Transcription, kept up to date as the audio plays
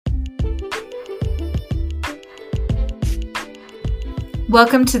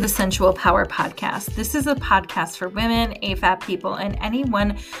Welcome to the Sensual Power Podcast. This is a podcast for women, AFAB people, and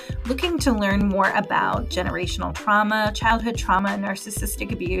anyone looking to learn more about generational trauma, childhood trauma,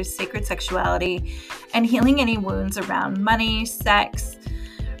 narcissistic abuse, sacred sexuality, and healing any wounds around money, sex,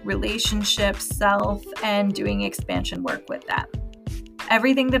 relationships, self, and doing expansion work with that.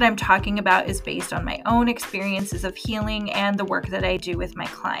 Everything that I'm talking about is based on my own experiences of healing and the work that I do with my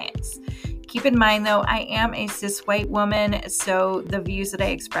clients. Keep in mind, though, I am a cis white woman, so the views that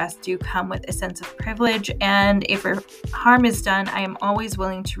I express do come with a sense of privilege, and if harm is done, I am always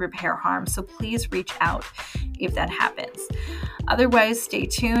willing to repair harm, so please reach out if that happens. Otherwise, stay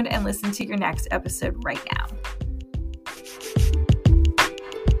tuned and listen to your next episode right now.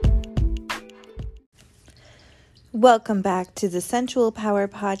 Welcome back to the Sensual Power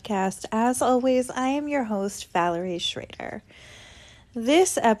Podcast. As always, I am your host, Valerie Schrader.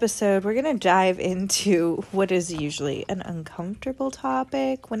 This episode, we're going to dive into what is usually an uncomfortable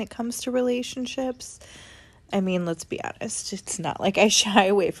topic when it comes to relationships. I mean, let's be honest, it's not like I shy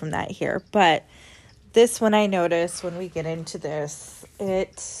away from that here, but this one I notice when we get into this,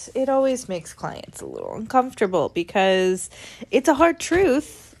 it always makes clients a little uncomfortable because it's a hard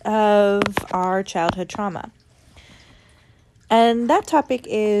truth of our childhood trauma. And that topic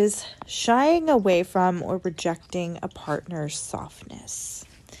is shying away from or rejecting a partner's softness.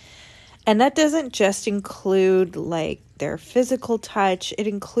 And that doesn't just include like their physical touch. It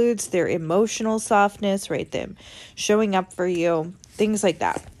includes their emotional softness, right? Them showing up for you, things like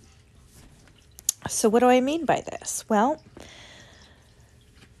that. So what do I mean by this? Well,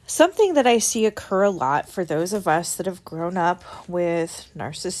 something that I see occur a lot for those of us that have grown up with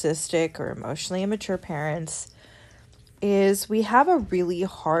narcissistic or emotionally immature parents is we have a really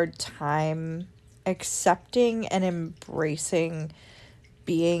hard time accepting and embracing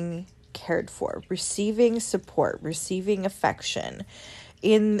being cared for, receiving support, receiving affection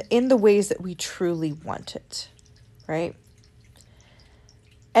in the ways that we truly want it, right?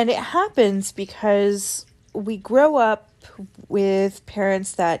 And it happens because we grow up with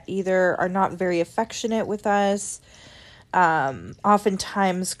parents that either are not very affectionate with us,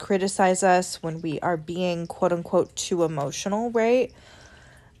 oftentimes criticize us when we are being quote unquote too emotional, right?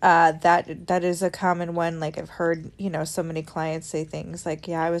 That is a common one. Like I've heard, so many clients say things like,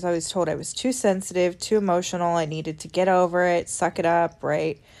 yeah, I was always told I was too sensitive, too emotional. I needed to get over it, suck it up,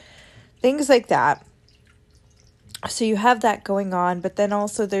 right? Things like that. So you have that going on, but then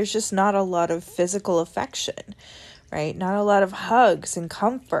also there's just not a lot of physical affection, right? Not a lot of hugs and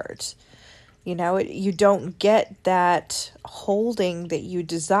comfort. You don't get that holding that you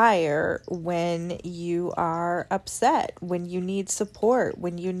desire when you are upset, when you need support,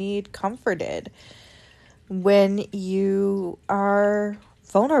 when you need comforted, when you are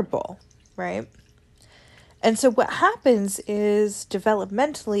vulnerable, right? And so what happens is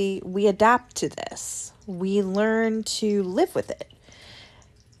developmentally, we adapt to this. We learn to live with it.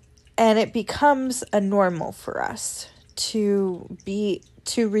 And it becomes a normal for us to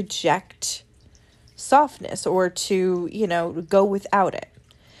reject softness or to, go without it.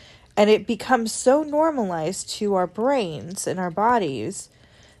 And it becomes so normalized to our brains and our bodies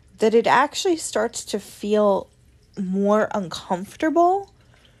that it actually starts to feel more uncomfortable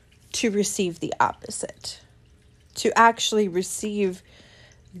to receive the opposite, to actually receive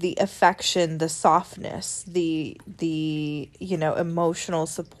the affection, the softness, the emotional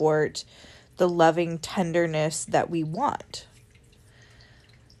support, the loving tenderness that we want.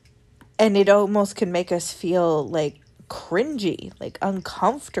 And it almost can make us feel like cringy, like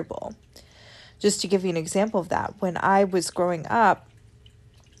uncomfortable. Just to give you an example of that, when I was growing up,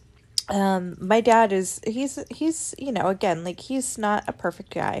 my dad he's again, like he's not a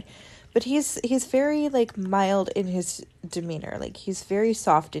perfect guy, but he's very like mild in his demeanor. Like he's very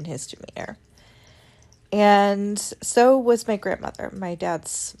soft in his demeanor. And so was my grandmother, my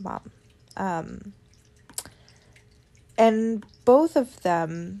dad's mom. And both of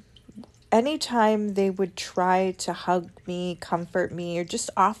them, anytime they would try to hug me, comfort me, or just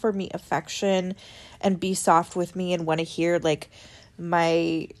offer me affection and be soft with me and want to hear like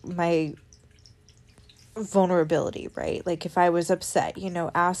my vulnerability, right? Like if I was upset,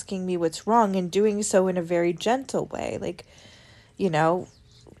 asking me what's wrong and doing so in a very gentle way. Like,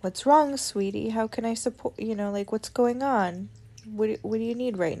 what's wrong, sweetie? How can I support, like what's going on? What do you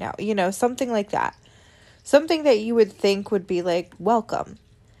need right now? Something like that. Something that you would think would be like, welcome.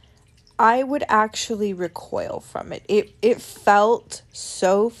 I would actually recoil from it. It felt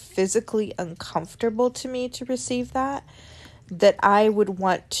so physically uncomfortable to me to receive that I would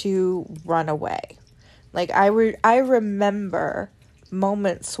want to run away. Like I remember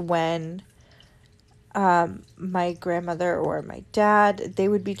moments when my grandmother or my dad, they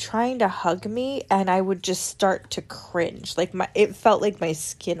would be trying to hug me and I would just start to cringe. Like it felt like my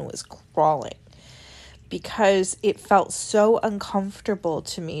skin was crawling because it felt so uncomfortable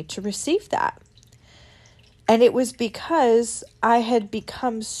to me to receive that. And it was because I had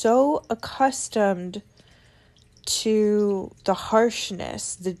become so accustomed to the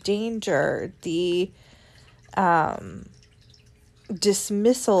harshness, the danger, the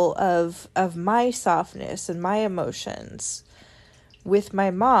dismissal of my softness and my emotions with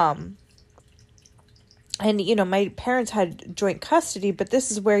my mom. And, my parents had joint custody, but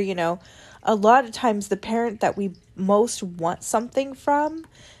this is where, a lot of times the parent that we most want something from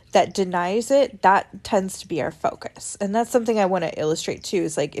that denies it, that tends to be our focus. And that's something I want to illustrate too,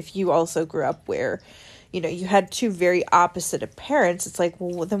 is like, if you also grew up where, you had two very opposite of parents, it's like,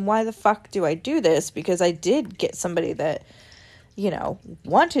 well, then why the fuck do I do this? Because I did get somebody that,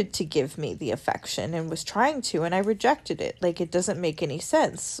 wanted to give me the affection and was trying to, and I rejected it. Like, it doesn't make any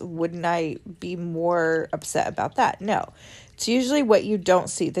sense. Wouldn't I be more upset about that? No. It's usually what you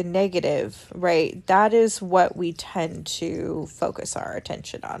don't see, the negative, right? That is what we tend to focus our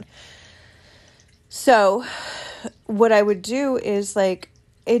attention on. So what I would do is, like,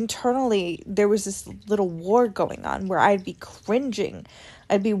 internally, there was this little war going on where I'd be cringing.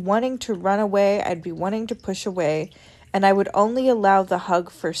 I'd be wanting to run away. I'd be wanting to push away. And I would only allow the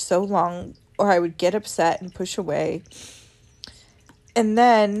hug for so long, or I would get upset and push away. And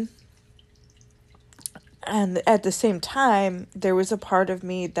then, and at the same time, there was a part of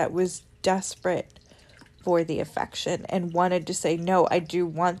me that was desperate for the affection and wanted to say, no, I do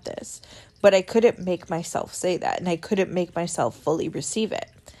want this. But I couldn't make myself say that, and I couldn't make myself fully receive it.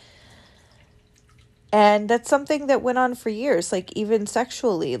 And that's something that went on for years, like even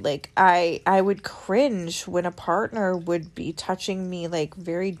sexually. Like I would cringe when a partner would be touching me like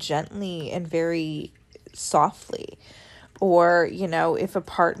very gently and very softly. Or, if a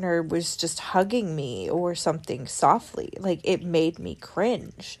partner was just hugging me or something softly, like it made me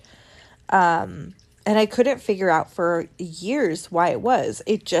cringe. And I couldn't figure out for years why it was.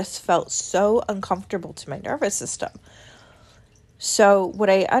 It just felt so uncomfortable to my nervous system. So what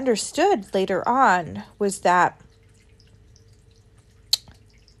I understood later on was that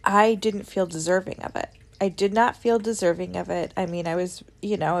I didn't feel deserving of it. I did not feel deserving of it. I mean, I was,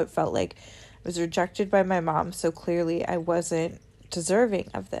 it felt like I was rejected by my mom. So clearly I wasn't deserving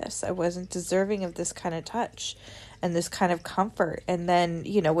of this. I wasn't deserving of this kind of touch and this kind of comfort. And then,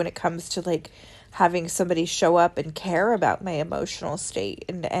 when it comes to like having somebody show up and care about my emotional state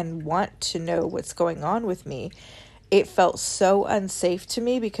and want to know what's going on with me, it felt so unsafe to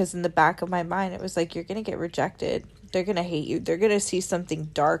me because in the back of my mind, it was like, you're going to get rejected. They're going to hate you. They're going to see something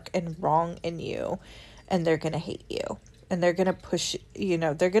dark and wrong in you, and they're going to hate you. And they're going to push,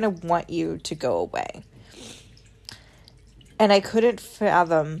 they're going to want you to go away. And I couldn't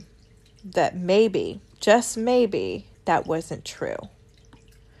fathom that maybe, just maybe, that wasn't true.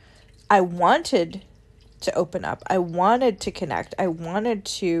 I wanted to open up. I wanted to connect. I wanted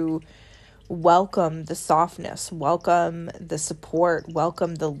to welcome the softness, welcome the support,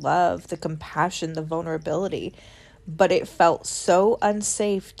 welcome the love, the compassion, the vulnerability. But it felt so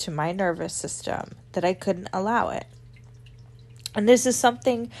unsafe to my nervous system that I couldn't allow it. And this is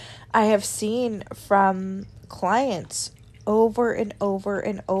something I have seen from clients over and over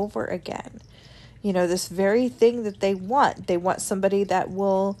and over again. This very thing that they want. They want somebody that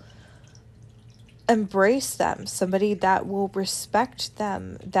will embrace them, somebody that will respect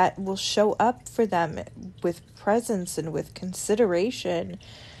them, that will show up for them with presence and with consideration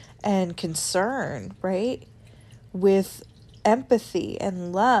and concern, right? With empathy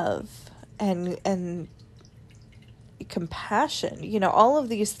and love and compassion, all of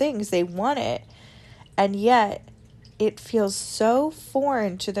these things, they want it. And yet it feels so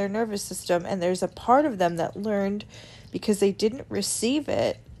foreign to their nervous system. And there's a part of them that learned, because they didn't receive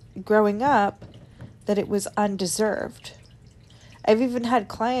it growing up, that it was undeserved. I've even had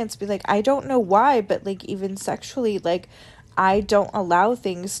clients be like, I don't know why, but like even sexually, like I don't allow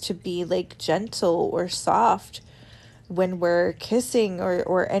things to be like gentle or soft when we're kissing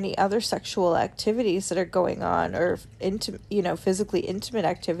or any other sexual activities that are going on, or physically intimate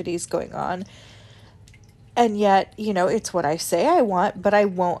activities going on. And yet, it's what I say I want, but I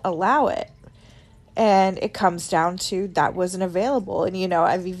won't allow it. And it comes down to that wasn't available. And,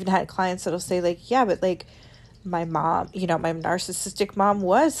 I've even had clients that'll say like, yeah, but like my mom, my narcissistic mom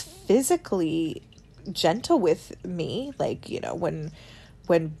was physically gentle with me. Like,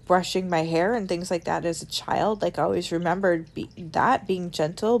 when brushing my hair and things like that as a child, like I always remembered that being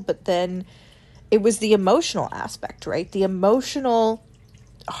gentle, but then it was the emotional aspect, right? The emotional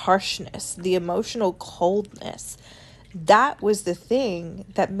harshness, the emotional coldness. That was the thing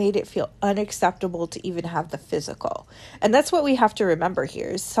that made it feel unacceptable to even have the physical. And that's what we have to remember here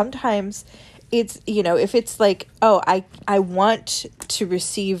is sometimes it's, if it's like, oh, I want to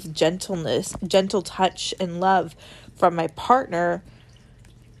receive gentleness, gentle touch and love from my partner,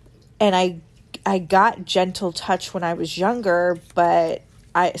 and I got gentle touch when I was younger, but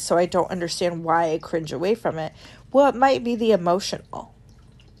I don't understand why I cringe away from it. Well, it might be the emotional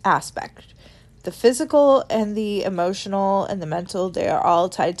aspect. The physical and the emotional and the mental, they are all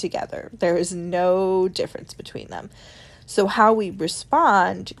tied together. There is no difference between them. So how we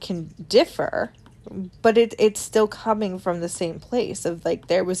respond can differ, but it's still coming from the same place of like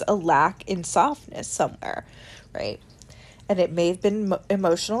there was a lack in softness somewhere, right? And it may have been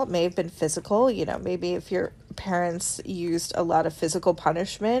emotional, it may have been physical. Maybe if your parents used a lot of physical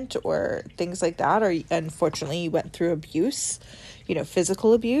punishment or things like that, or unfortunately you went through abuse,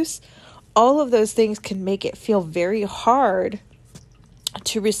 physical abuse, all of those things can make it feel very hard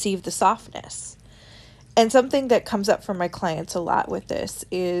to receive the softness. And something that comes up for my clients a lot with this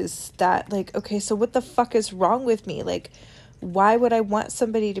is that, like, okay, so what the fuck is wrong with me? Like, why would I want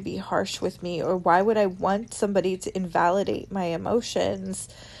somebody to be harsh with me? Or why would I want somebody to invalidate my emotions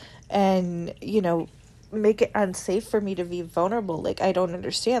and, make it unsafe for me to be vulnerable? Like, I don't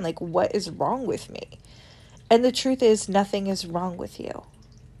understand. Like, what is wrong with me? And the truth is, nothing is wrong with you.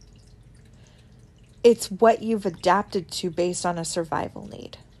 It's what you've adapted to based on a survival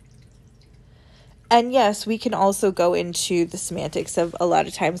need. And yes, we can also go into the semantics of a lot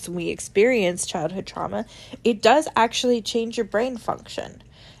of times when we experience childhood trauma, it does actually change your brain function.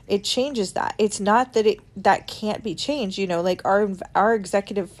 It changes that. It's not that that can't be changed. Like our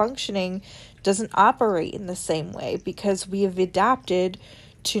executive functioning doesn't operate in the same way because we have adapted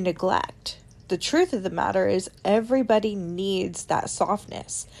to neglect. The truth of the matter is everybody needs that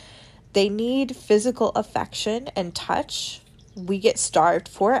softness. They need physical affection and touch. We get starved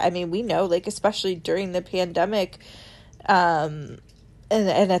for it. I mean, we know, like, especially during the pandemic, and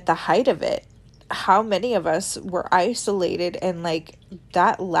at the height of it, how many of us were isolated, and like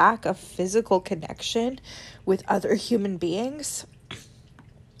that lack of physical connection with other human beings,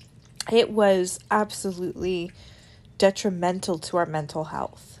 it was absolutely detrimental to our mental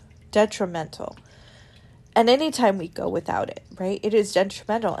health. Detrimental. And anytime we go without it, right, it is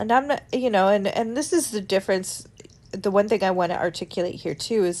detrimental. And I'm not, and this is the difference. The one thing I want to articulate here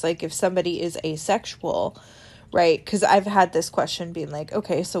too is like if somebody is asexual, right? Because I've had this question being like,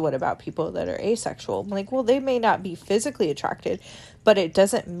 okay, so what about people that are asexual? I'm like, well, they may not be physically attracted, but it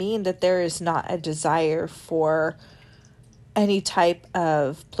doesn't mean that there is not a desire for any type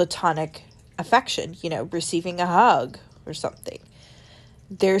of platonic affection, receiving a hug or something.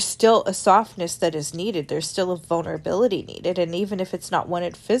 There's still a softness that is needed. There's still a vulnerability needed. And even if it's not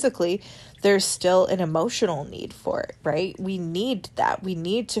wanted physically, there's still an emotional need for it, right? We need that. We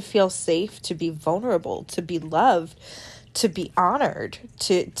need to feel safe, to be vulnerable, to be loved, to be honored,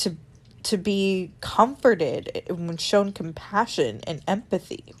 to be comforted when shown compassion and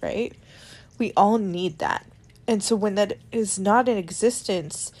empathy, right? We all need that. And so when that is not in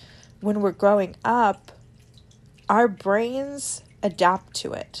existence, when we're growing up, our brains adapt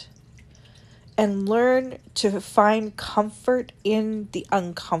to it and learn to find comfort in the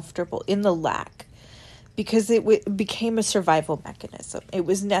uncomfortable, in the lack, because it became a survival mechanism. It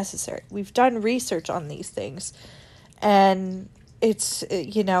was necessary. We've done research on these things, and it's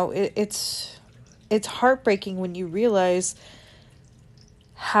heartbreaking when you realize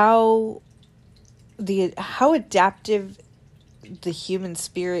how adaptive the human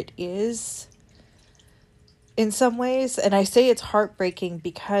spirit is in some ways. And I say it's heartbreaking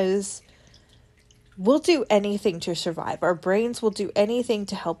because we'll do anything to survive. Our brains will do anything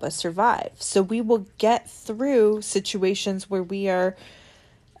to help us survive. So we will get through situations where we are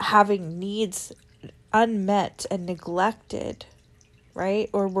having needs unmet and neglected, right?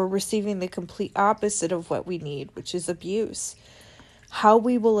 Or we're receiving the complete opposite of what we need, which is abuse. How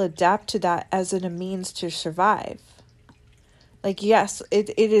we will adapt to that as a means to survive. Like, yes, it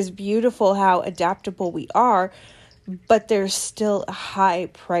is beautiful how adaptable we are, but there's still a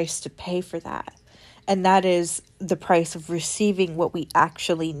high price to pay for that. And that is the price of receiving what we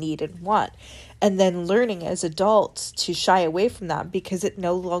actually need and want. And then learning as adults to shy away from that because it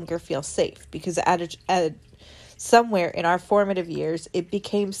no longer feels safe. Because somewhere in our formative years, it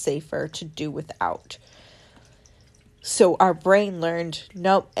became safer to do without. So our brain learned,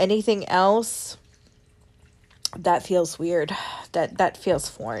 nope, anything else, that feels weird. That feels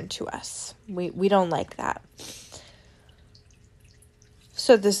foreign to us. We don't like that.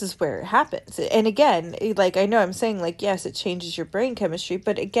 So this is where it happens. And again, like, I know I'm saying, like, yes, it changes your brain chemistry,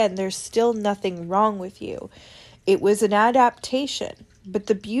 but again, there's still nothing wrong with you. It was an adaptation. But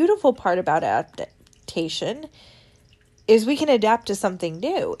the beautiful part about adaptation is we can adapt to something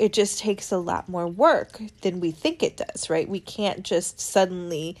new. It just takes a lot more work than we think it does, right? We can't just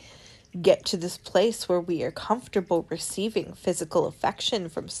suddenly get to this place where we are comfortable receiving physical affection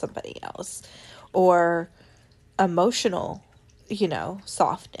from somebody else, or emotional,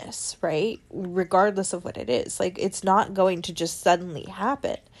 softness, right? Regardless of what it is. Like, it's not going to just suddenly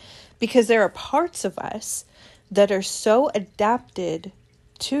happen, because there are parts of us that are so adapted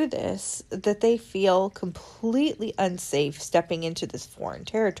to this that they feel completely unsafe stepping into this foreign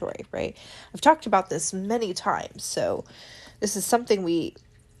territory, right? I've talked about this many times, so this is something we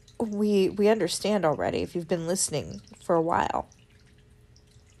understand already if you've been listening for a while.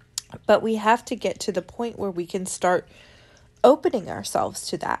 But we have to get to the point where we can start opening ourselves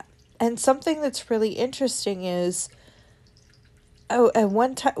to that. And something that's really interesting is, at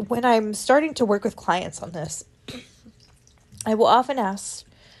one time when I'm starting to work with clients on this, I will often ask,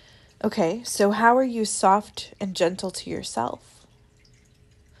 okay, so how are you soft and gentle to yourself?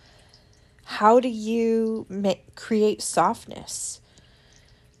 How do you create softness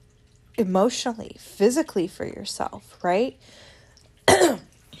emotionally, physically for yourself, right?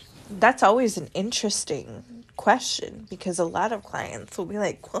 That's always an interesting question, because a lot of clients will be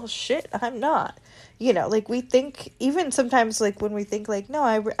like, well, shit, I'm not. Like, we think, even sometimes, like, when we think, like, no,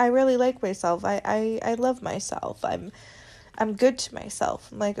 I really like myself. I love myself. I'm good to myself.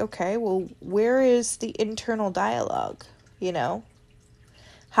 I'm like, okay, well, where is the internal dialogue?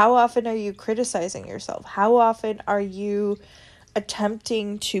 How often are you criticizing yourself? How often are you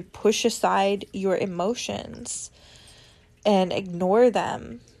attempting to push aside your emotions and ignore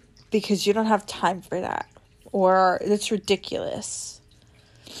them because you don't have time for that, or it's ridiculous?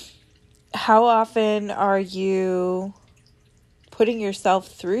 How often are you putting yourself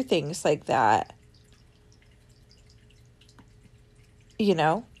through things like that,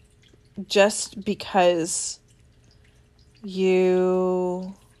 just because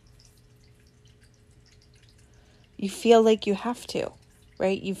you feel like you have to,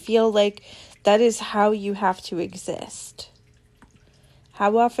 right? You feel like that is how you have to exist.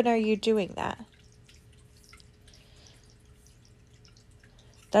 How often are you doing that?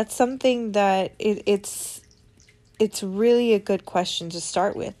 That's something that it's really a good question to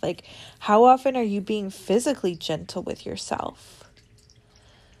start with. Like, how often are you being physically gentle with yourself?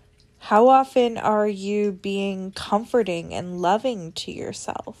 How often are you being comforting and loving to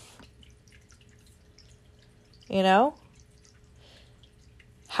yourself?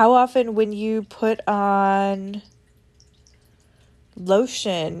 How often, when you put on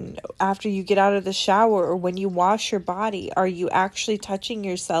lotion after you get out of the shower, or when you wash your body, are you actually touching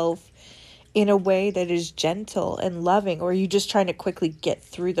yourself in a way that is gentle and loving, or are you just trying to quickly get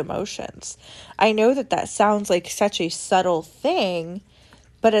through the motions? I know that sounds like such a subtle thing,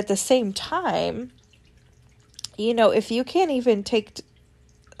 but at the same time, if you can't even take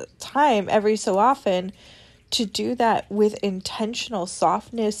time every so often to do that with intentional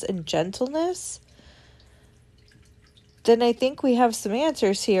softness and gentleness, then I think we have some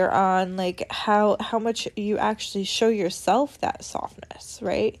answers here on, like, how much you actually show yourself that softness,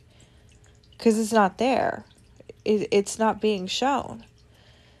 right? Because it's not there. It's not being shown.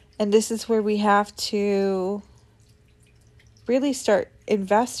 And this is where we have to really start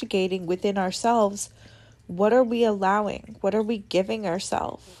investigating within ourselves. What are we allowing? What are we giving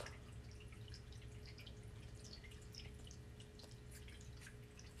ourselves?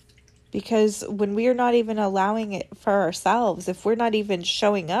 Because when we are not even allowing it for ourselves, if we're not even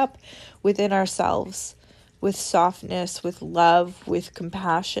showing up within ourselves with softness, with love, with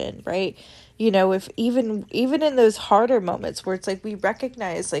compassion, right? If even in those harder moments where it's like we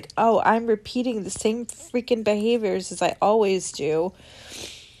recognize, like, oh, I'm repeating the same freaking behaviors as I always do.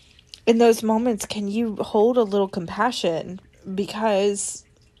 In those moments, can you hold a little compassion? Because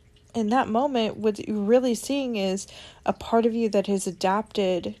in that moment, what you're really seeing is a part of you that has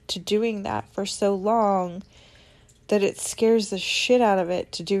adapted to doing that for so long that it scares the shit out of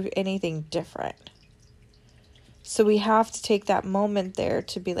it to do anything different. So we have to take that moment there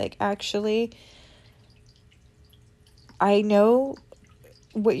to be like, actually, I know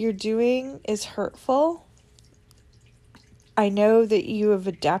what you're doing is hurtful. I know that you have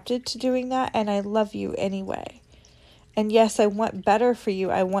adapted to doing that, and I love you anyway. And yes, I want better for you.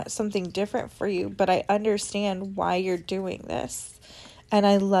 I want something different for you, but I understand why you're doing this. And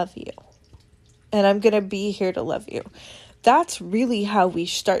I love you. And I'm going to be here to love you. That's really how we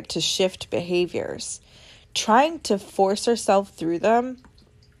start to shift behaviors. Trying to force ourselves through them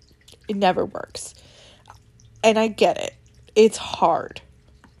It never works. And I get it. It's hard.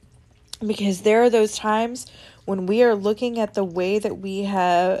 Because there are those times when we are looking at the way that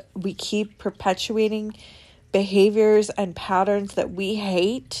we keep perpetuating behaviors and patterns that we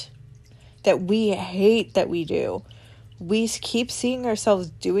hate that we do. We keep seeing ourselves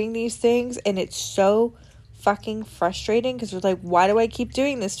doing these things, and it's so fucking frustrating because we're like, why do I keep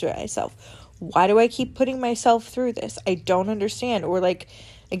doing this to myself? Why do I keep putting myself through this? I don't understand. Or like,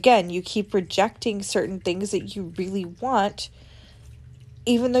 again, you keep rejecting certain things that you really want,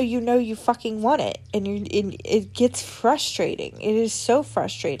 even though you know you fucking want it. And it gets frustrating. It is so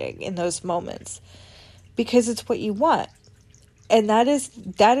frustrating in those moments because it's what you want. And that is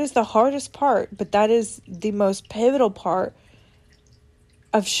the hardest part, but that is the most pivotal part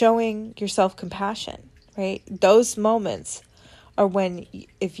of showing yourself compassion, right? Those moments are when,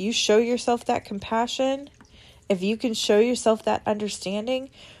 if you show yourself that compassion, if you can show yourself that understanding,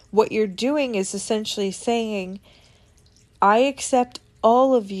 what you're doing is essentially saying, I accept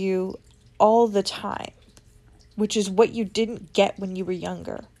all of you all the time, which is what you didn't get when you were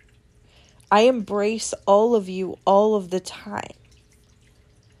younger. I embrace all of you all of the time.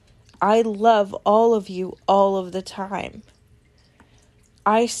 I love all of you all of the time.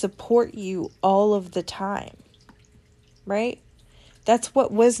 I support you all of the time. Right? That's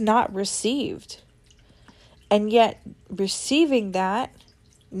what was not received. And yet, receiving that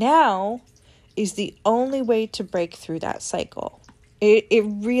now is the only way to break through that cycle. It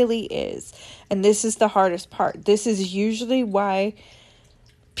really is. And this is the hardest part. This is usually why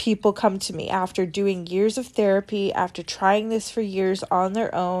people come to me after doing years of therapy, after trying this for years on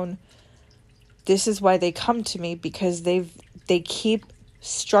their own. This is why they come to me, because they keep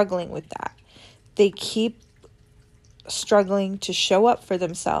struggling with that. They keep struggling to show up for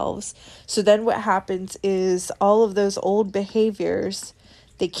themselves. So then what happens is all of those old behaviors,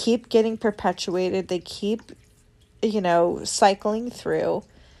 they keep getting perpetuated. They keep, cycling through.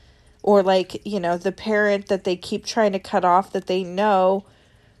 Or like, the parent that they keep trying to cut off that they know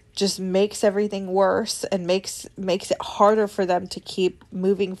just makes everything worse and makes it harder for them to keep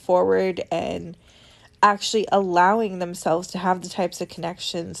moving forward and actually allowing themselves to have the types of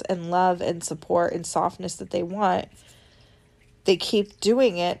connections and love and support and softness that they want. They keep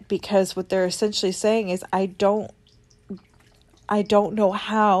doing it because what they're essentially saying is, I don't know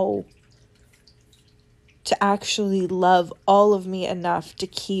how to actually love all of me enough to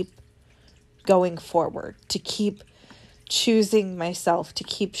keep going forward, to keep choosing myself, to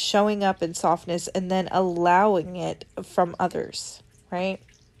keep showing up in softness and then allowing it from others, right?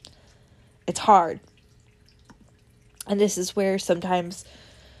 It's hard. And this is where sometimes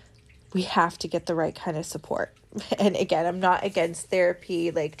we have to get the right kind of support. And again, I'm not against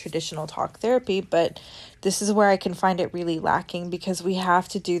therapy, like traditional talk therapy, but this is where I can find it really lacking, because we have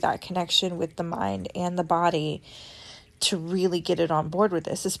to do that connection with the mind and the body to really get it on board with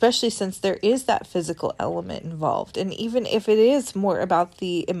this, especially since there is that physical element involved. And even if it is more about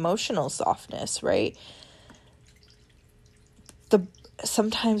the emotional softness, right?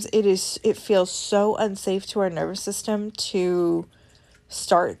 Sometimes it feels so unsafe to our nervous system to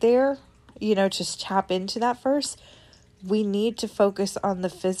start there, just tap into that first. We need to focus on the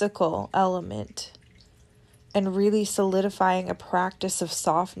physical element and really solidifying a practice of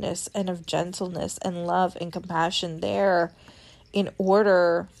softness and of gentleness and love and compassion there in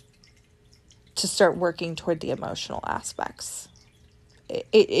order to start working toward the emotional aspects.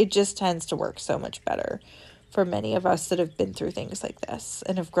 It just tends to work so much better for many of us that have been through things like this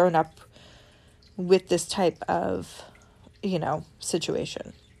and have grown up with this type of,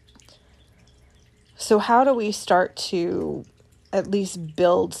 situation. So how do we start to at least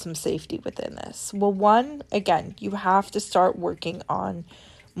build some safety within this? Well, one, again, you have to start working on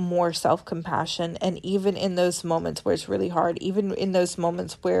more self-compassion. And even in those moments where it's really hard, even in those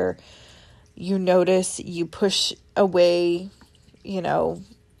moments where you notice you push away,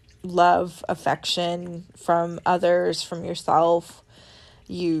 love, affection from others, from yourself,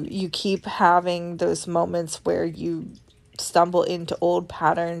 you keep having those moments where you stumble into old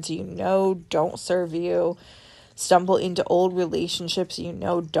patterns don't serve you, stumble into old relationships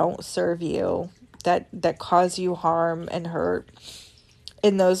don't serve you, that cause you harm and hurt.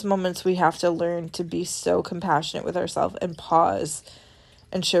 In those moments, we have to learn to be so compassionate with ourselves and pause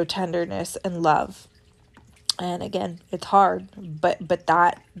and show tenderness and love. And again, it's hard, but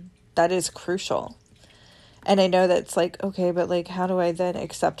that is crucial. And I know that's like, okay, but like, how do I then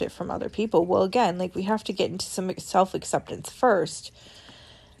accept it from other people? Well, again, like, we have to get into some self-acceptance first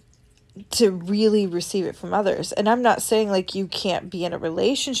to really receive it from others. And I'm not saying like you can't be in a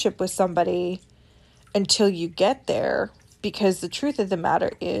relationship with somebody until you get there. because the truth of the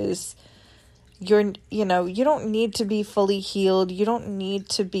matter is you don't need to be fully healed. You don't need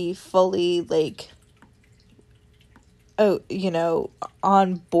to be fully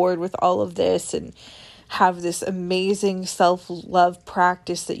on board with all of this and have this amazing self-love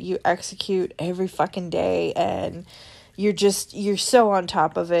practice that you execute every fucking day, and you're so on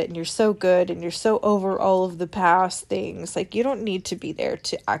top of it, and you're so good, and you're so over all of the past things. You don't need to be there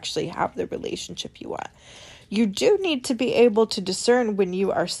to actually have the relationship you want. You do need to be able to discern when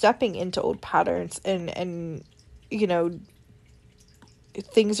you are stepping into old patterns and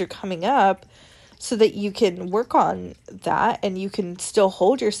things are coming up, so that you can work on that, and you can still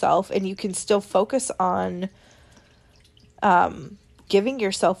hold yourself, and you can still focus on giving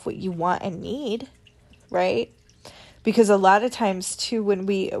yourself what you want and need, right? Because a lot of times too, when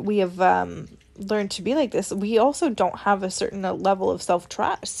we have learned to be like this, we also don't have a certain level of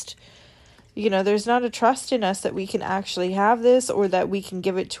self-trust. There's not a trust in us that we can actually have this, or that we can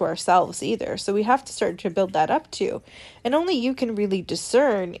give it to ourselves either. So we have to start to build that up too. And only you can really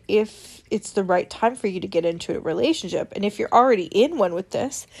discern if it's the right time for you to get into a relationship. And if you're already in one with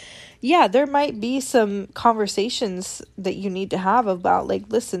this, yeah, there might be some conversations that you need to have about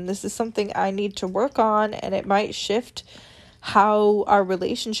listen, this is something I need to work on, and it might shift how our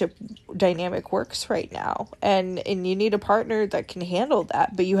relationship dynamic works right now, and you need a partner that can handle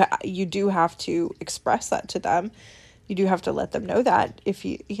that. But you do have to express that to them. You do have to let them know that, if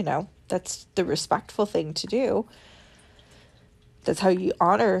that's the respectful thing to do. That's how you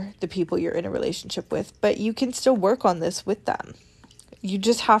honor the people you're in a relationship with. But you can still work on this with them. You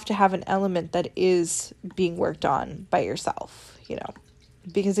just have to have an element that is being worked on by yourself,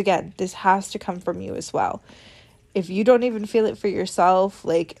 because again, this has to come from you as well. If you don't even feel it for yourself,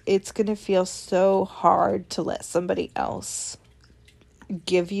 it's going to feel so hard to let somebody else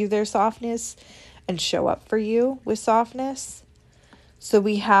give you their softness and show up for you with softness. So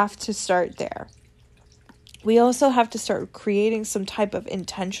we have to start there. We also have to start creating some type of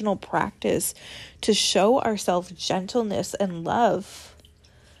intentional practice to show ourselves gentleness and love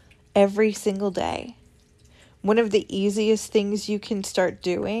every single day. One of the easiest things you can start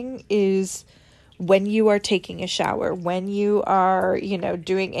doing is when you are taking a shower, when you are,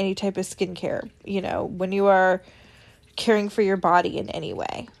 doing any type of skincare, when you are caring for your body in any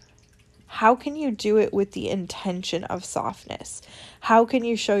way. How can you do it with the intention of softness? How can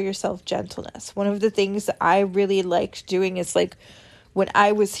you show yourself gentleness? One of the things that I really liked doing is when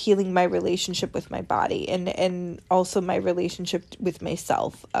I was healing my relationship with my body, and also my relationship with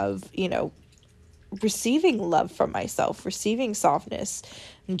myself, of, receiving love from myself, receiving softness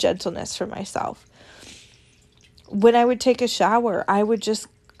and gentleness from myself. When I would take a shower, I would just,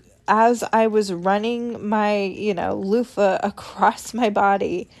 as I was running my, loofah across my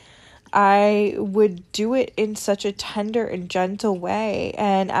body, I would do it in such a tender and gentle way.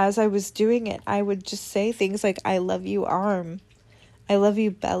 And as I was doing it, I would just say things like, I love you, arm. I love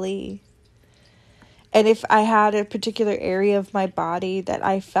you, belly. And if I had a particular area of my body that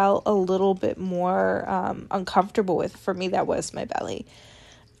I felt a little bit more uncomfortable with, for me, that was my belly,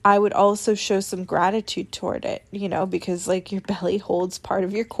 I would also show some gratitude toward it, because your belly holds part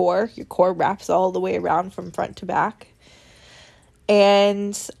of your core. Your core wraps all the way around from front to back.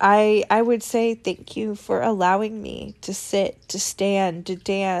 And I would say, thank you for allowing me to sit, to stand, to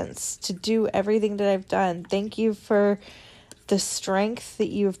dance, to do everything that I've done. Thank you for the strength that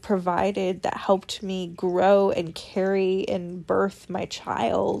you've provided that helped me grow and carry and birth my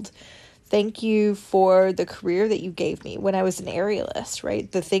child. Thank you for the career that you gave me when I was an aerialist, right?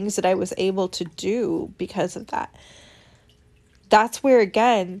 The things that I was able to do because of that. That's where,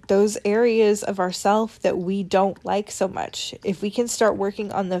 again, those areas of ourself that we don't like so much, if we can start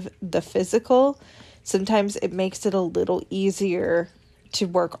working on the physical, sometimes it makes it a little easier to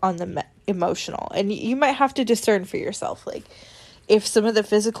work on the emotional. And you might have to discern for yourself, if some of the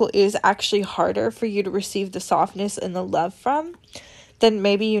physical is actually harder for you to receive the softness and the love from, then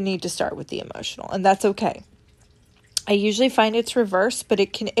maybe you need to start with the emotional, and that's okay. I usually find it's reversed, but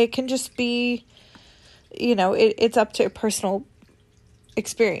it can just be, it's up to a personal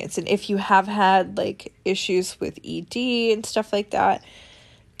experience. And if you have had issues with ED and stuff like that,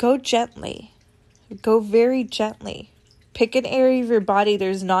 go gently, go very gently. Pick an area of your body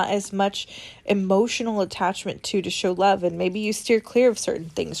there's not as much emotional attachment to show love. And maybe you steer clear of certain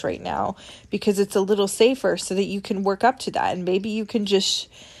things right now because it's a little safer, so that you can work up to that. And maybe you can just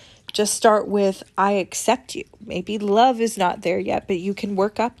start with, I accept you. Maybe love is not there yet, but you can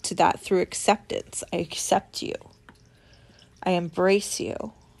work up to that through acceptance. I accept you. I embrace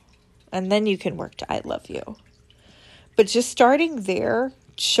you. And then you can work to I love you. But just starting there,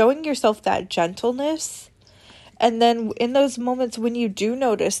 showing yourself that gentleness, And then in those moments when you do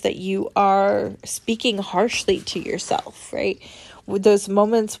notice that you are speaking harshly to yourself, right? With those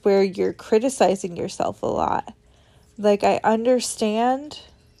moments where you're criticizing yourself a lot, like, I understand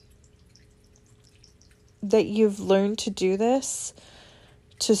that you've learned to do this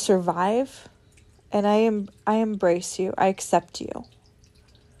to survive, and I embrace you. I accept you.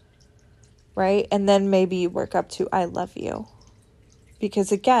 Right? And then maybe you work up to I love you.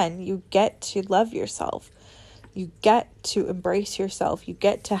 Because again, you get to love yourself. You get to embrace yourself. You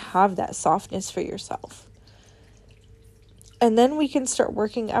get to have that softness for yourself. And then we can start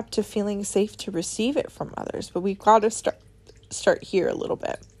working up to feeling safe to receive it from others. But we've got to start here a little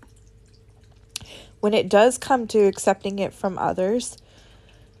bit. When it does come to accepting it from others,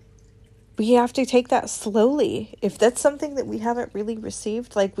 we have to take that slowly. If that's something that we haven't really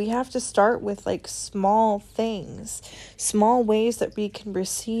received, like, we have to start with like small things, small ways that we can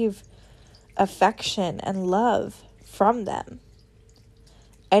receive affection and love from them.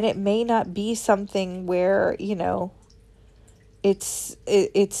 And it may not be something where, you know, it's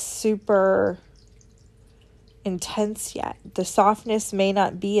super intense yet. The softness may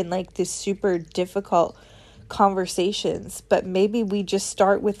not be in like this super difficult conversations, but maybe we just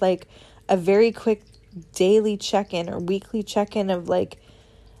start with like a very quick daily check-in or weekly check-in of like,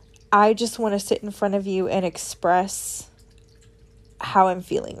 I just want to sit in front of you and express how I'm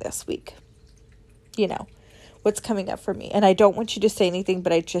feeling this week. You know, what's coming up for me. And I don't want you to say anything,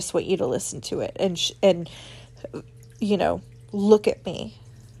 but I just want you to listen to it and you know, look at me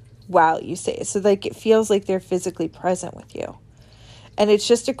while you say it. So like it feels like they're physically present with you. And it's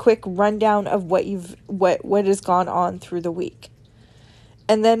just a quick rundown of what has gone on through the week.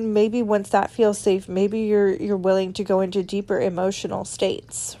 And then maybe once that feels safe, maybe you're willing to go into deeper emotional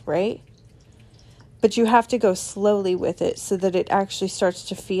states, right? But you have to go slowly with it so that it actually starts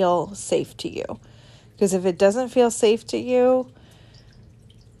to feel safe to you. Because if it doesn't feel safe to you,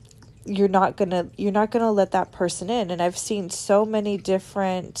 you're not gonna let that person in. And I've seen so many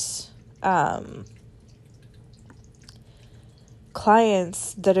different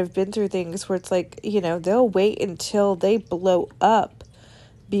clients that have been through things where it's like, you know, they'll wait until they blow up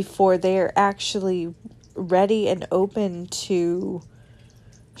before they're actually ready and open to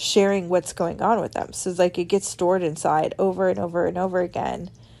sharing what's going on with them. So it's like it gets stored inside over and over and over again,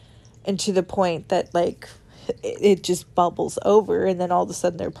 and to the point that like it just bubbles over, and then all of a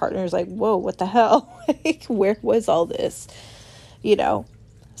sudden their partner is like, whoa, what the hell? Like, where was all this? You know?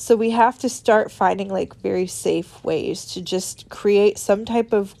 So we have to start finding like very safe ways to just create some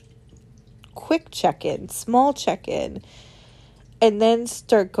type of quick check-in, small check-in, and then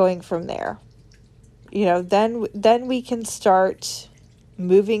start going from there. You know, then we can start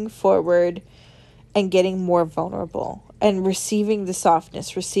moving forward and getting more vulnerable and receiving the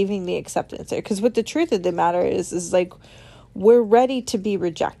softness, receiving the acceptance there. Because what the truth of the matter is like, we're ready to be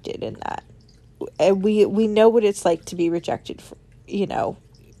rejected in that. And we know what it's like to be rejected, for, you know,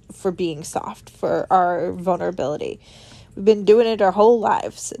 for being soft, for our vulnerability. We've been doing it our whole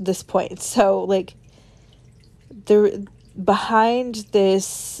lives at this point. So like behind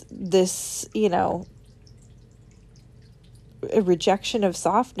this, you know, a rejection of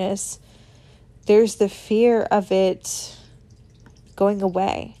softness, there's the fear of it going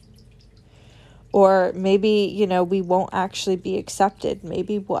away. Or maybe, you know, we won't actually be accepted.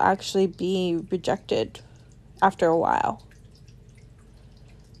 Maybe we'll actually be rejected after a while.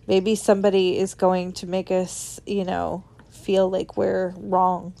 Maybe somebody is going to make us, you know, feel like we're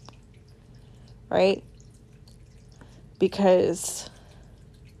wrong, right? Because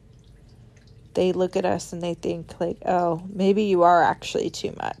they look at us and they think like, oh, maybe you are actually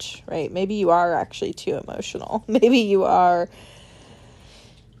too much, right? Maybe you are actually too emotional. Maybe you are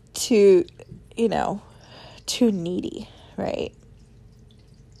too, you know, too needy, right?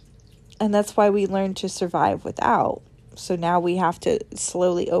 And that's why we learn to survive without. So now we have to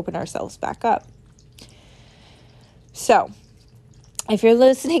slowly open ourselves back up. So if you're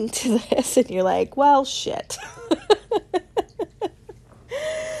listening to this and you're like, well, shit.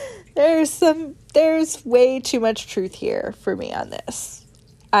 There's way too much truth here for me on this.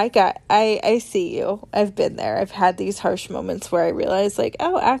 I see you. I've been there. I've had these harsh moments where I realize like,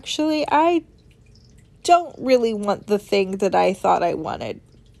 oh, actually, I don't really want the thing that I thought I wanted,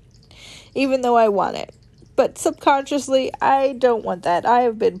 even though I want it. But subconsciously, I don't want that. I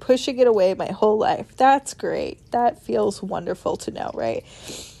have been pushing it away my whole life. That's great. That feels wonderful to know, right?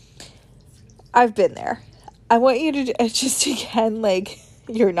 I've been there. I want you to just, again, like,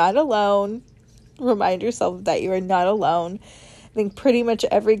 you're not alone. Remind yourself that you are not alone. I think pretty much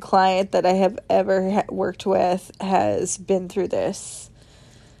every client that I have ever worked with has been through this.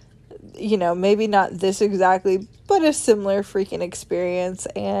 maybe not this exactly, but a similar freaking experience,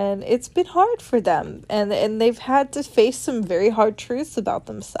 and it's been hard for them, and they've had to face some very hard truths about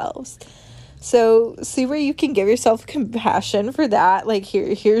themselves. So see where you can give yourself compassion for that. Like,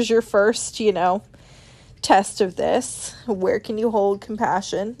 here's your first, test of this. Where can you hold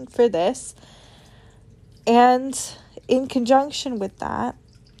compassion for this? And in conjunction with that,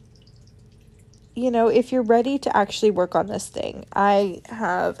 if you're ready to actually work on this thing, I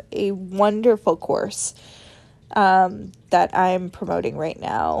have a wonderful course that I'm promoting right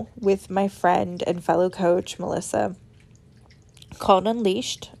now with my friend and fellow coach, Melissa, called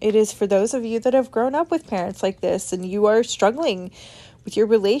Unleashed. It is for those of you that have grown up with parents like this and you are struggling with your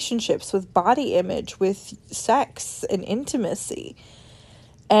relationships, with body image, with sex and intimacy.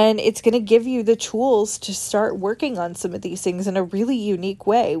 And it's going to give you the tools to start working on some of these things in a really unique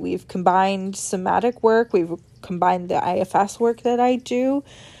way. We've combined somatic work. We've combined the IFS work that I do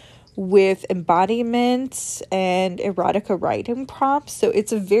with embodiment and erotica writing prompts. So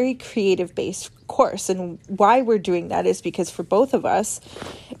it's a very creative-based course. And why we're doing that is because for both of us,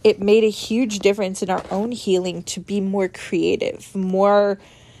 it made a huge difference in our own healing to be more creative, more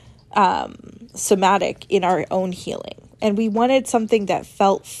somatic in our own healing. And we wanted something that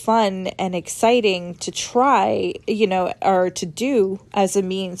felt fun and exciting to try, or to do as a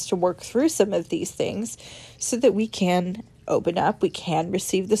means to work through some of these things so that we can open up, we can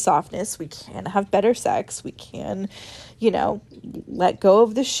receive the softness, we can have better sex, we can, let go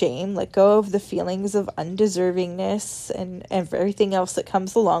of the shame, let go of the feelings of undeservingness and everything else that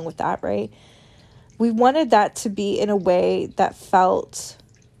comes along with that, right? We wanted that to be in a way that felt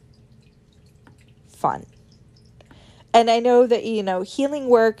fun. And I know that, healing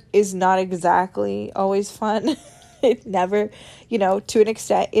work is not exactly always fun. It never, to an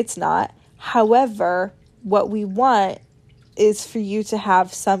extent, it's not. However, what we want is for you to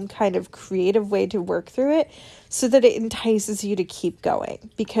have some kind of creative way to work through it so that it entices you to keep going.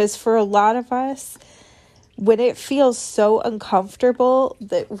 Because for a lot of us, when it feels so uncomfortable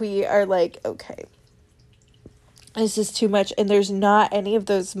that we are like, okay, this is too much. And there's not any of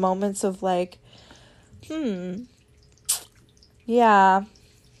those moments of like, yeah,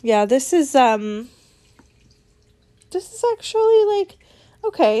 this is actually like,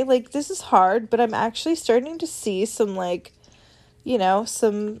 okay, like this is hard, but I'm actually starting to see some like,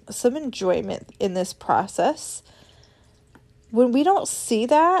 some enjoyment in this process. When we don't see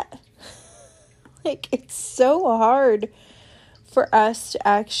that, like it's so hard for us to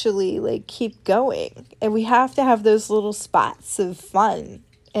actually like keep going. And we have to have those little spots of fun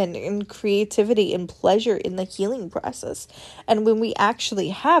and creativity and pleasure in the healing process. And when we actually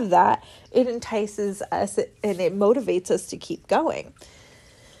have that, it entices us and it motivates us to keep going.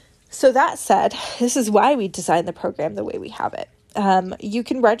 So that said, this is why we designed the program the way we have it. You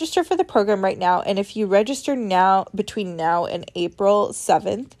can register for the program right now. And if you register now, between now and April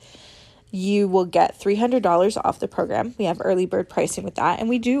 7th, you will get $300 off the program. We have early bird pricing with that. And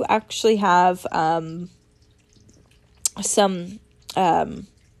we do actually have some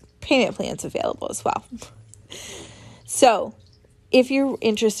payment plans available as well. So if you're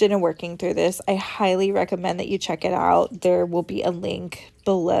interested in working through this, I highly recommend that you check it out. There will be a link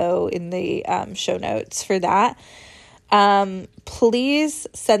below in the show notes for that. Please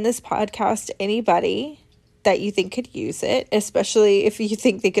send this podcast to anybody that you think could use it, especially if you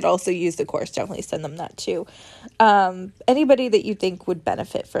think they could also use the course. Definitely send them that too. Anybody that you think would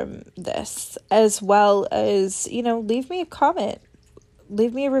benefit from this, as well as, leave me a comment.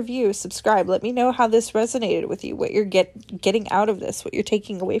 Leave me a review, subscribe. Let me know how this resonated with you, what you're getting out of this, what you're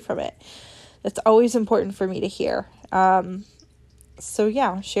taking away from it. That's always important for me to hear. So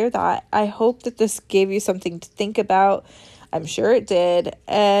yeah, share that. I hope that this gave you something to think about. I'm sure it did.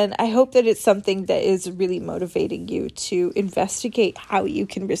 And I hope that it's something that is really motivating you to investigate how you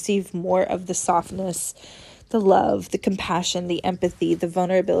can receive more of the softness, the love, the compassion, the empathy, the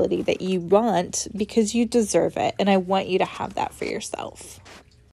vulnerability that you want, because you deserve it. And I want you to have that for yourself.